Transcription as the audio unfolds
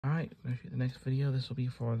Alright, the next video, this will be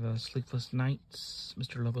for the Sleepless Nights,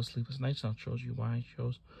 Mr. Lobo's Sleepless Nights. I'll show you why I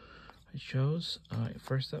chose.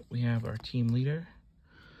 First up, we have our team leader,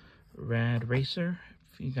 Rad Racer.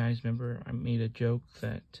 If you guys remember, I made a joke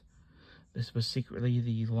that this was secretly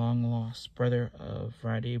the long-lost brother of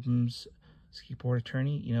Rad Abrams' skateboard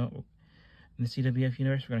attorney. You know, in the CWF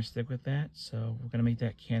universe, we're going to stick with that, so we're going to make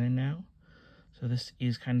that canon now. So this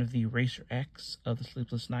is kind of the Racer X of the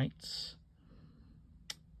Sleepless Nights.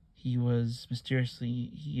 He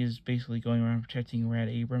is basically going around protecting Rad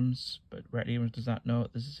Abrams, but Rad Abrams does not know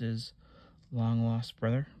this is his long-lost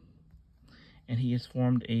brother. And he has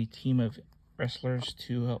formed a team of wrestlers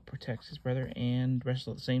to help protect his brother and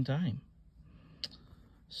wrestle at the same time.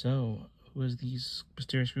 So, who is these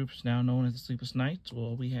mysterious groups now known as the Sleepless Nights?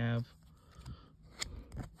 Well, we have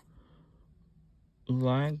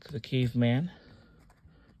Ulag, the caveman.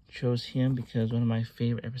 Chose him because one of my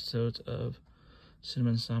favorite episodes of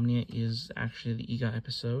Cinema Insomnia is actually the EGOT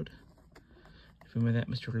episode. If you remember that,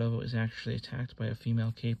 Mr. Lobo is actually attacked by a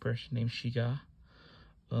female cave person named Shiga.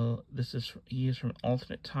 Well, he is from an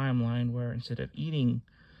alternate timeline where instead of eating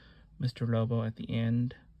Mr. Lobo at the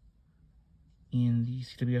end in the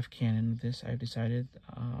CWF canon of this, I've decided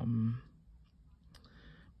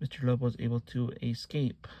Mr. Lobo is able to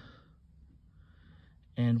escape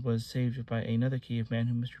and was saved by another caveman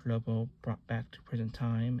who Mr. Lobo brought back to present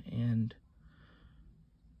time, and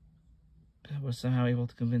was somehow able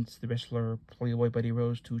to convince the wrestler Playboy Buddy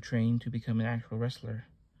Rose to train to become an actual wrestler.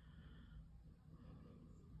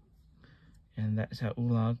 And that is how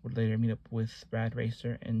Ulag would later meet up with Rad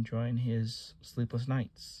Racer and join his Sleepless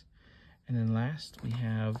Nights. And then last, we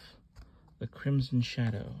have the Crimson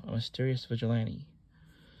Shadow, a mysterious vigilante.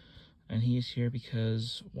 And he is here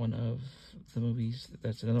because one of the movies,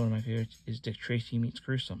 that's another one of my favorites, is Dick Tracy Meets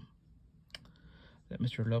Gruesome, that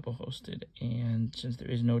Mr. Lobo hosted. And since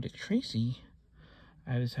there is no Dick Tracy,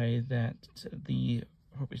 I decided that the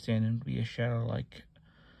appropriate stand-in would be a shadow-like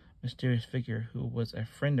mysterious figure who was a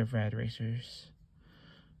friend of Rad Racer's,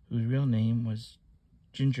 whose real name was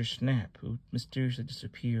Ginger Snap, who mysteriously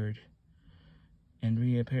disappeared. And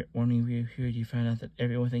when he reappeared, you found out that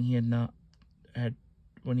everything he had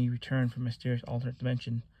when he returned from mysterious alternate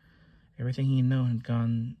dimension, everything he had known had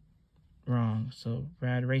gone wrong. So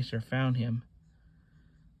Rad Racer found him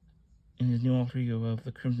in his new alter ego of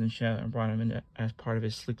the Crimson Shadow and brought him in as part of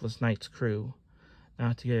his Sleepless Nights crew.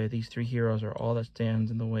 Now together, these three heroes are all that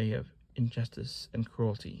stands in the way of injustice and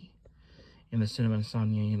cruelty in the Cinema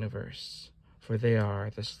Insomnia universe, for they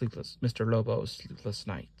are the Mr. Lobo's Sleepless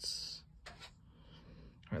Nights.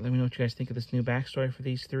 Alright, let me know what you guys think of this new backstory for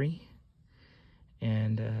these three.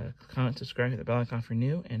 And comment, subscribe, hit the bell icon for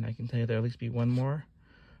new, and I can tell you there'll at least be one more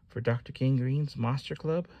for Dr. Gangrene's Monster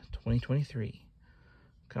Club 2023.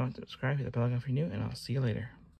 Comment, subscribe, hit the bell icon for new, and I'll see you later.